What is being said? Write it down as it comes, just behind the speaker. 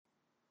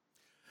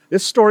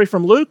This story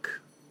from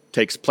Luke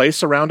takes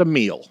place around a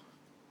meal.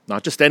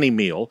 Not just any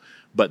meal,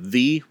 but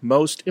the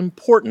most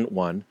important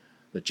one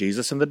that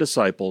Jesus and the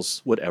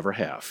disciples would ever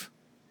have.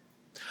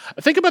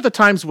 Think about the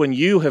times when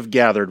you have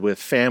gathered with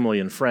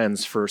family and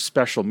friends for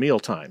special meal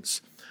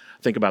times.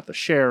 Think about the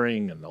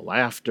sharing and the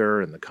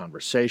laughter and the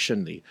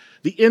conversation, the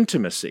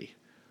intimacy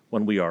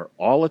when we are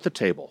all at the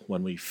table,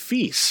 when we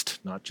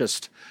feast, not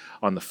just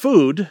on the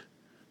food,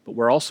 but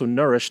we're also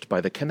nourished by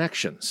the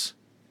connections.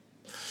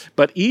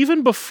 But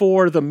even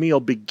before the meal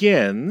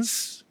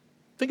begins,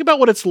 think about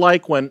what it's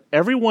like when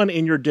everyone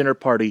in your dinner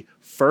party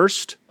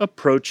first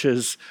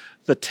approaches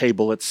the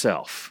table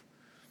itself.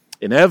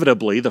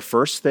 Inevitably, the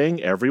first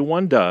thing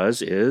everyone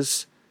does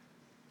is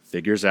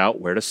figures out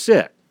where to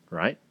sit,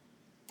 right?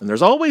 And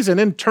there's always an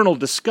internal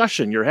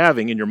discussion you're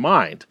having in your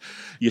mind.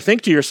 You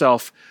think to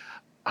yourself,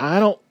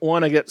 I don't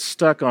want to get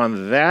stuck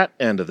on that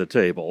end of the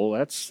table.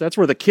 That's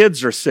where the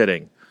kids are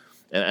sitting.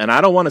 And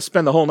I don't want to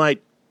spend the whole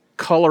night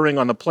coloring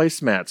on the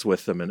placemats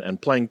with them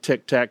and playing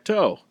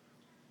tic-tac-toe.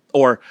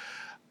 Or,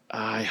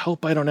 I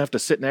hope I don't have to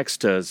sit next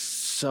to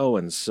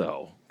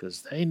so-and-so,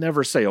 because they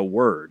never say a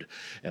word,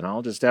 and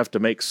I'll just have to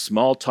make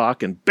small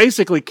talk and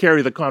basically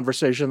carry the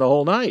conversation the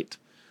whole night.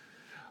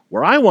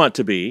 Where I want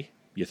to be,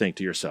 you think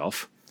to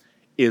yourself,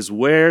 is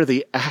where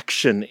the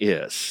action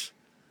is.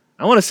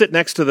 I want to sit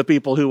next to the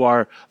people who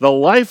are the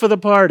life of the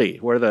party,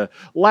 where the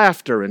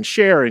laughter and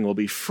sharing will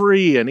be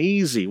free and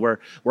easy, where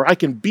I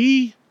can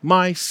be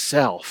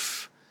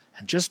myself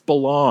and just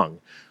belong.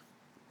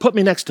 Put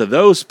me next to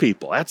those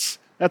people. That's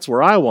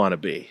where I want to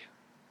be.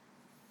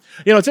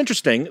 You know, it's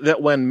interesting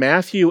that when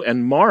Matthew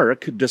and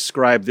Mark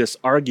describe this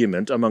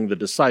argument among the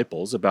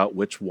disciples about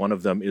which one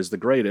of them is the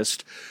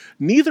greatest,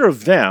 neither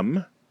of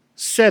them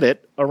said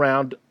it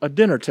around a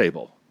dinner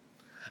table.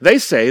 They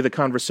say the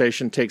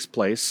conversation takes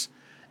place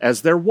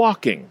as they're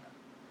walking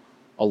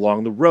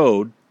along the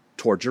road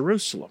toward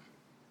Jerusalem.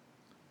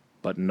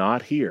 But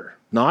not here,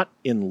 not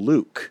in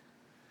Luke.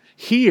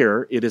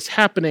 Here it is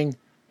happening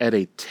at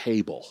a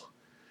table.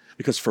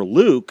 Because for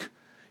Luke,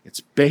 it's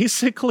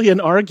basically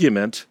an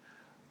argument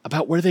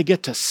about where they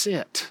get to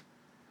sit.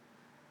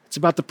 It's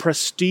about the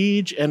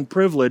prestige and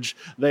privilege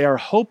they are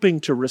hoping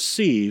to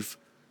receive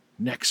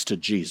next to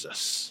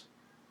Jesus.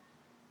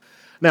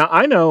 Now,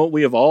 I know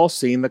we have all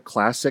seen the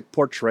classic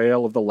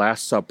portrayal of the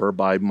Last Supper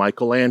by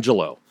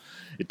Michelangelo.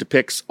 It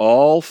depicts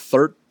all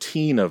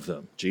 13 of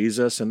them,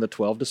 Jesus and the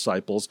 12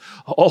 disciples,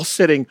 all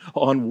sitting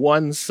on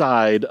one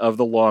side of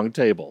the long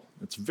table.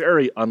 It's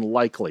very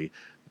unlikely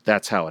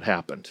that's how it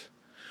happened.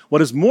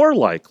 What is more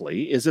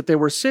likely is that they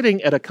were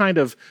sitting at a kind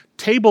of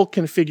table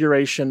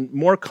configuration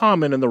more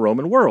common in the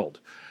Roman world.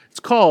 It's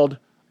called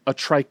a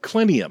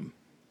triclinium,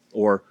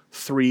 or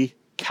 3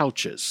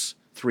 couches,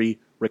 3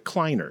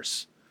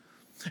 recliners.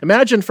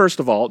 Imagine, first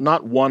of all,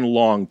 not one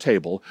long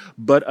table,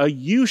 but a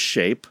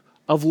U-shape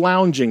of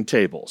lounging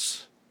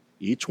tables,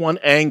 each one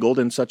angled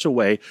in such a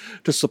way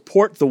to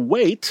support the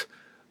weight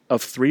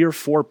of 3 or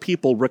 4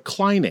 people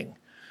reclining,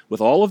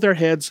 with all of their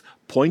heads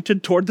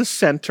pointed toward the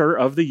center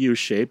of the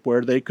U-shape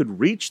where they could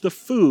reach the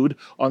food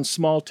on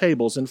small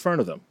tables in front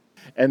of them,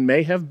 and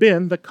may have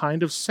been the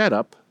kind of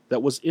setup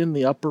that was in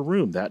the upper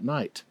room that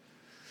night.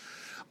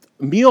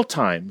 Meal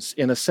times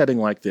in a setting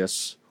like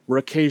this were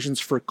occasions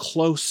for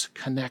close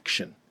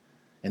connection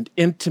and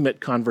intimate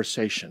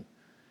conversation,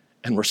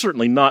 and were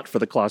certainly not for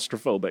the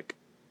claustrophobic.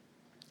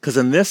 Because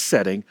in this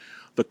setting,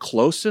 the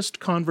closest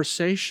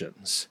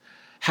conversations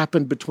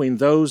happened between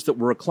those that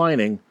were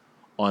reclining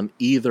on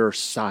either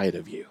side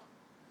of you.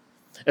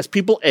 As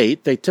people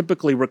ate, they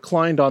typically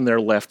reclined on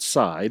their left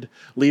side,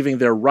 leaving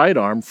their right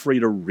arm free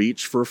to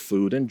reach for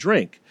food and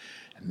drink.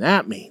 And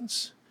that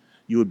means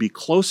you would be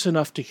close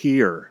enough to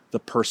hear the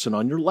person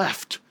on your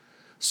left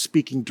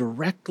speaking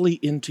directly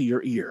into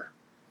your ear.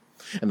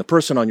 And the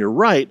person on your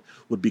right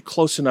would be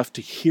close enough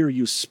to hear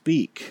you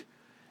speak,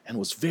 and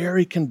was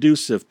very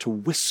conducive to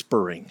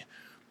whispering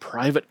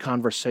private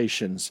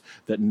conversations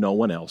that no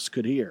one else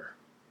could hear.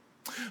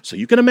 So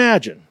you can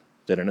imagine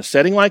that in a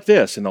setting like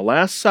this, in the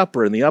Last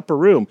Supper in the upper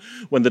room,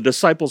 when the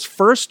disciples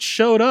first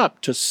showed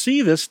up to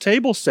see this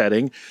table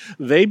setting,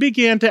 they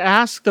began to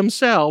ask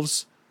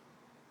themselves,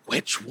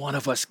 which one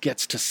of us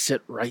gets to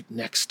sit right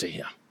next to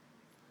him?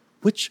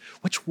 Which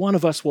one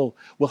of us will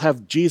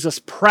have Jesus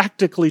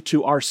practically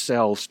to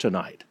ourselves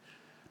tonight?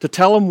 To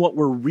tell him what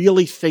we're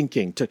really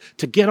thinking, to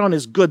get on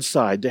his good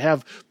side, to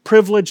have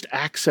privileged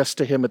access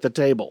to him at the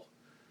table.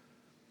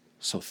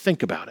 So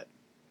think about it.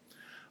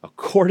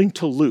 According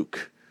to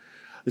Luke,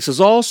 this is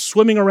all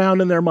swimming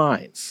around in their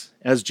minds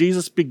as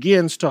Jesus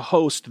begins to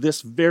host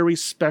this very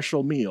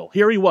special meal.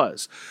 Here he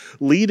was,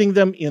 leading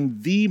them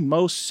in the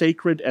most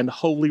sacred and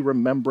holy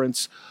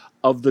remembrance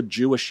of the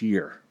Jewish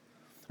year.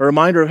 A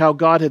reminder of how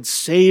God had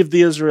saved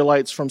the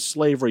Israelites from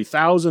slavery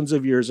thousands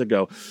of years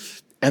ago.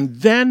 And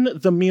then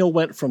the meal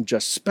went from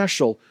just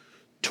special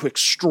to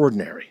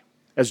extraordinary,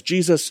 as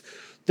Jesus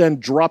then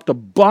dropped a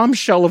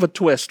bombshell of a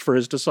twist for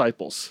his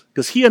disciples,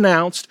 because he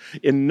announced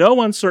in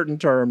no uncertain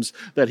terms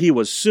that he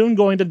was soon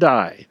going to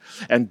die.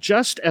 And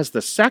just as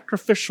the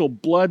sacrificial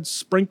blood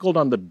sprinkled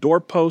on the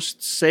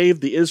doorposts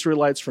saved the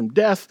Israelites from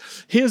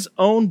death, his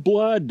own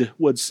blood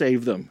would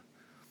save them.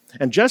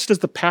 And just as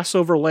the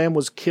Passover lamb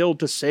was killed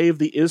to save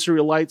the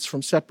Israelites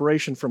from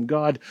separation from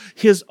God,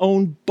 his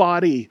own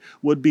body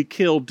would be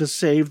killed to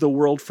save the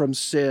world from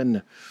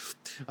sin.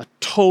 A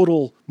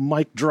total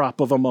mic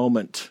drop of a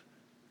moment.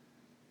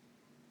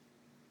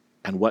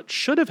 And what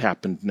should have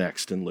happened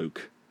next in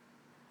Luke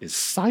is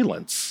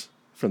silence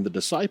from the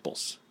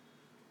disciples.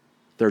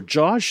 Their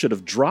jaws should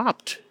have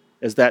dropped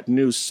as that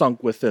news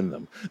sunk within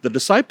them. The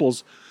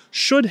disciples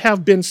should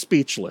have been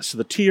speechless.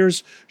 The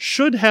tears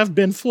should have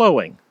been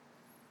flowing.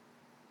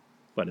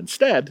 But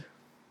instead,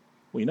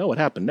 we know what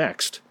happened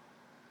next.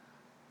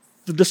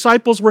 The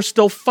disciples were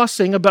still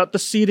fussing about the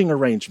seating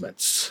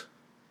arrangements.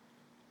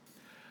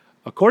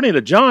 According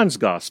to John's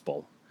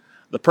gospel,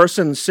 the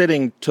person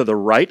sitting to the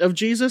right of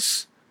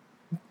Jesus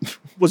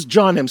was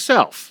John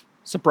himself.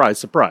 Surprise,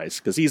 surprise,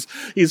 because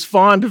he's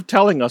fond of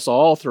telling us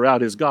all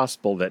throughout his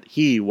gospel that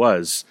he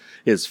was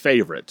his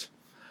favorite.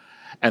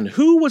 And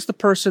who was the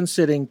person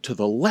sitting to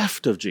the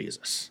left of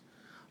Jesus?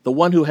 The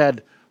one who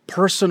had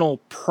personal,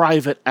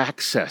 private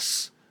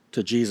access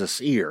to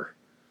Jesus' ear.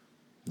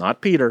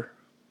 Not Peter,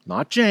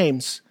 not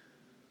James,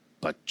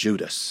 but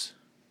Judas.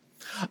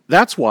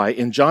 That's why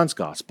in John's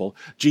gospel,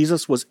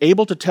 Jesus was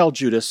able to tell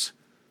Judas,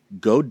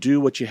 "Go do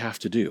what you have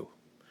to do,"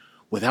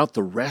 without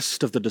the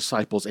rest of the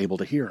disciples able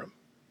to hear him.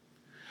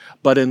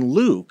 But in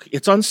Luke,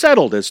 it's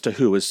unsettled as to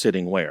who is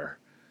sitting where.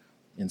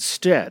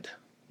 Instead,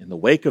 in the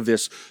wake of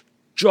this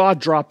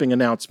jaw-dropping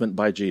announcement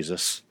by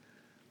Jesus,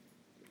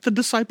 the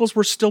disciples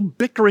were still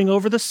bickering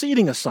over the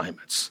seating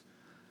assignments.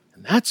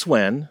 And that's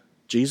when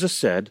Jesus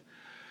said,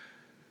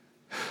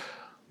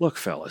 "Look,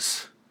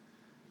 fellas,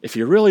 if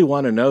you really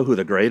want to know who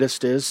the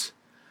greatest is,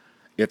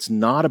 it's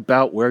not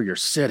about where you're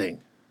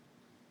sitting.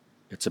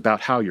 It's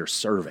about how you're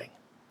serving.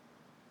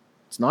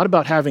 It's not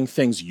about having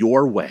things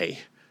your way.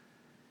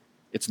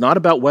 It's not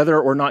about whether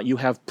or not you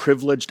have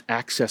privileged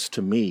access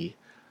to me.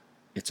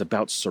 It's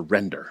about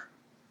surrender.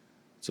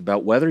 It's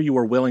about whether you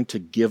are willing to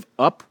give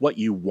up what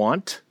you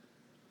want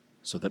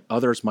so that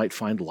others might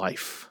find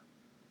life."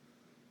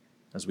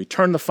 As we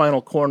turn the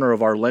final corner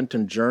of our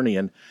Lenten journey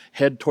and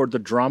head toward the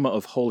drama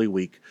of Holy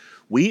Week,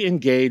 we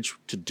engage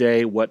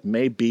today what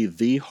may be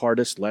the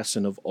hardest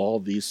lesson of all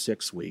these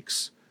 6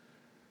 weeks: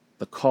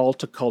 the call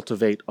to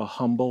cultivate a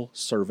humble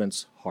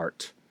servant's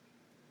heart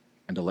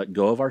and to let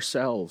go of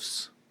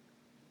ourselves,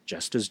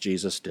 just as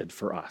Jesus did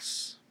for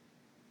us.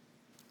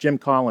 Jim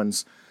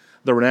Collins,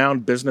 the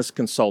renowned business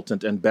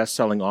consultant and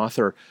best-selling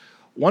author,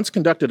 once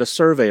conducted a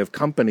survey of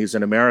companies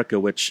in America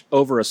which,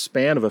 over a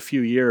span of a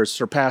few years,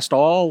 surpassed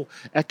all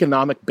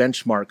economic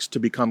benchmarks to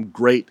become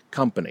great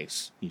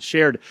companies. He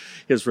shared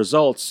his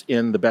results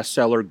in the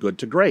bestseller Good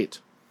to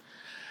Great.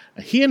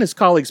 He and his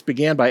colleagues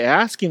began by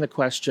asking the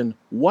question,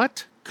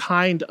 what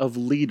kind of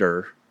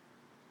leader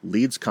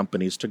leads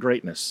companies to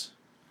greatness?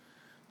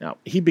 Now,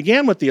 he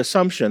began with the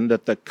assumption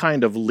that the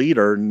kind of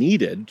leader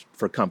needed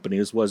for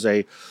companies was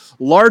a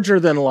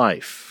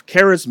larger-than-life,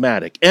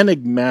 charismatic,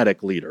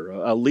 enigmatic leader,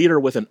 a leader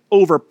with an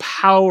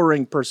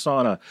overpowering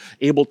persona,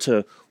 able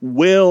to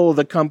will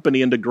the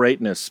company into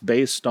greatness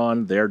based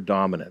on their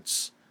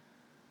dominance.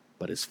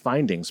 But his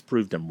findings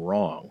proved him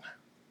wrong.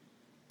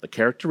 The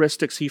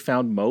characteristics he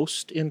found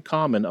most in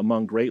common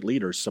among great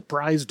leaders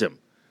surprised him,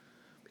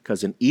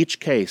 because in each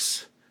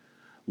case,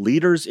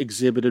 leaders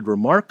exhibited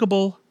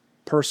remarkable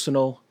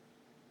personal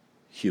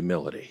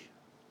humility,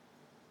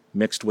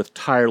 mixed with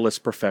tireless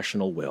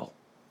professional will,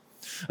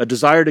 a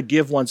desire to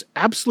give one's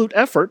absolute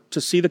effort to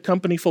see the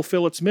company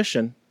fulfill its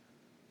mission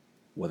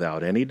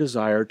without any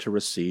desire to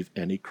receive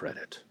any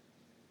credit.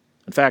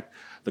 In fact,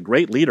 the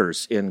great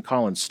leaders in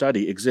Collins'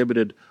 study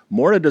exhibited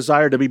more a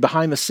desire to be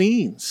behind the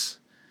scenes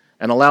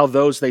and allow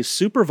those they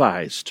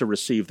supervise to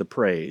receive the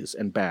praise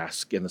and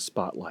bask in the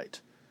spotlight.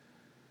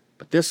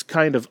 But this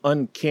kind of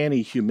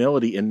uncanny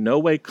humility in no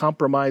way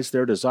compromised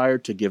their desire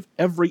to give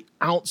every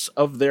ounce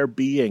of their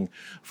being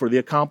for the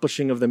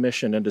accomplishing of the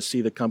mission and to see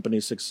the company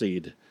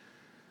succeed.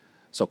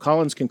 So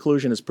Collins'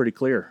 conclusion is pretty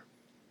clear.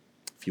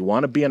 If you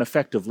want to be an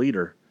effective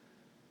leader,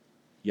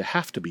 you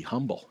have to be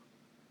humble.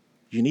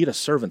 You need a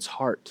servant's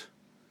heart.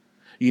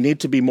 You need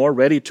to be more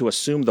ready to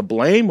assume the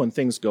blame when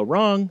things go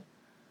wrong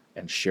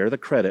and share the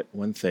credit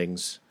when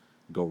things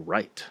go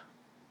right.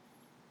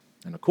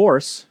 And of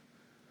course,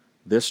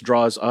 this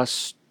draws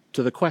us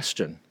to the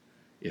question,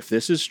 if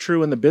this is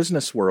true in the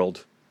business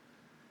world,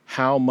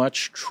 how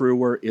much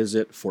truer is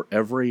it for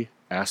every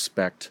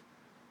aspect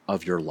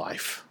of your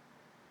life?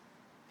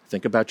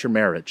 Think about your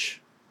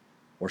marriage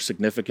or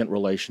significant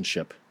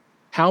relationship.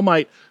 How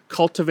might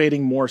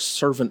cultivating more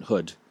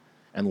servanthood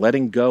and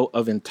letting go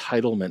of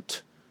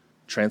entitlement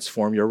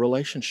transform your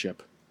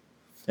relationship?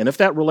 And if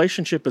that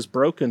relationship is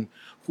broken,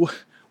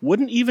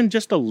 wouldn't even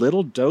just a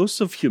little dose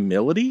of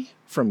humility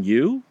from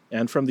you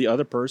and from the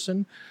other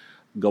person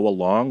go a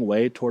long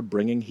way toward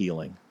bringing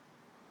healing?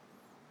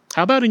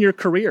 How about in your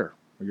career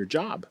or your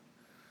job?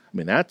 I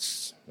mean,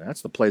 that's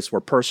the place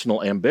where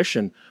personal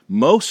ambition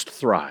most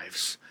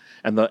thrives,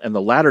 and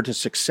the ladder to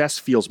success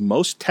feels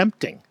most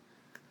tempting.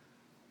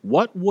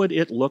 What would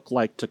it look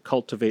like to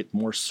cultivate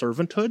more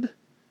servanthood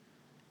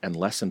and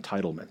less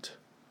entitlement?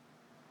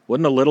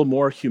 Wouldn't a little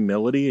more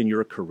humility in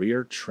your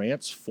career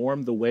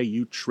transform the way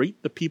you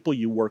treat the people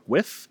you work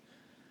with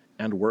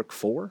and work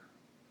for?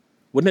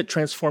 Wouldn't it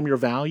transform your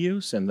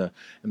values and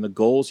the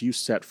goals you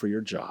set for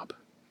your job?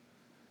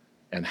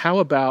 And how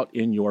about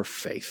in your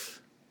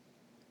faith?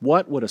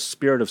 What would a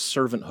spirit of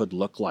servanthood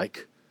look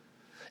like?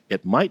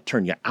 It might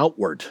turn you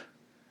outward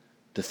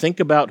to think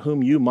about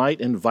whom you might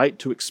invite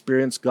to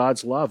experience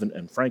God's love.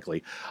 And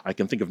frankly, I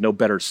can think of no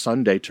better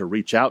Sunday to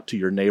reach out to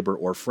your neighbor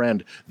or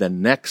friend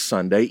than next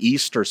Sunday,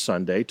 Easter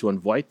Sunday, to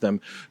invite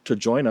them to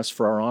join us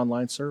for our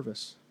online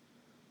service.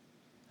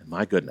 And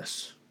my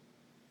goodness,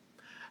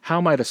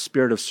 how might a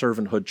spirit of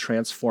servanthood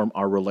transform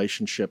our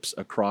relationships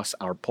across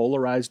our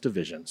polarized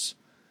divisions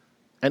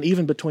and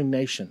even between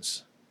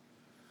nations?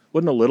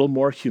 Wouldn't a little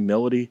more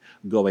humility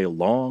go a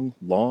long,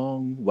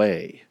 long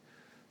way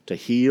to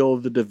heal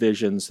the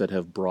divisions that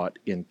have brought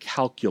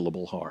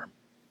incalculable harm?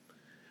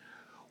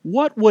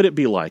 What would it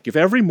be like if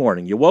every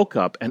morning you woke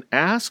up and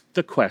asked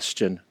the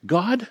question,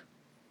 God,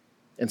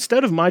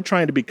 instead of my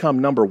trying to become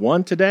number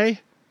one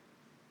today,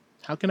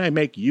 how can I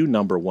make you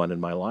number one in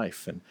my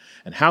life?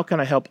 And how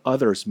can I help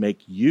others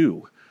make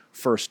you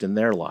first in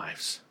their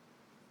lives?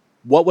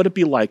 What would it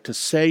be like to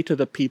say to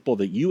the people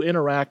that you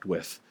interact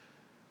with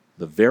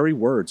the very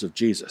words of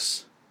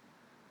Jesus,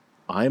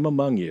 I am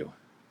among you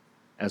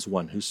as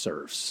one who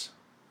serves?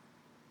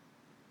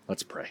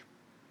 Let's pray.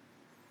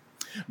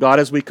 God,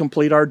 as we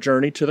complete our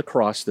journey to the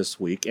cross this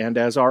week, and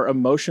as our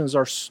emotions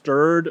are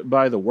stirred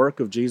by the work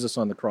of Jesus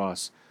on the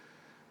cross,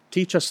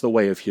 teach us the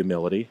way of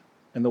humility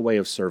and the way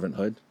of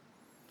servanthood.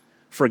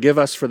 Forgive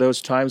us for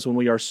those times when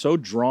we are so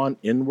drawn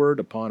inward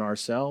upon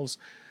ourselves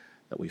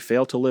that we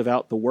fail to live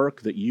out the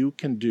work that you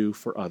can do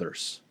for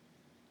others.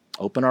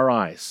 Open our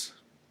eyes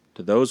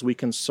to those we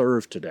can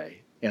serve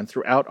today and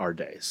throughout our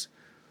days.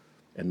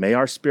 And may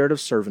our spirit of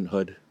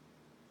servanthood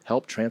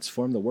help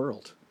transform the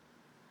world.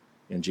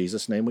 In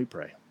Jesus' name we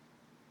pray.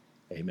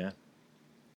 Amen.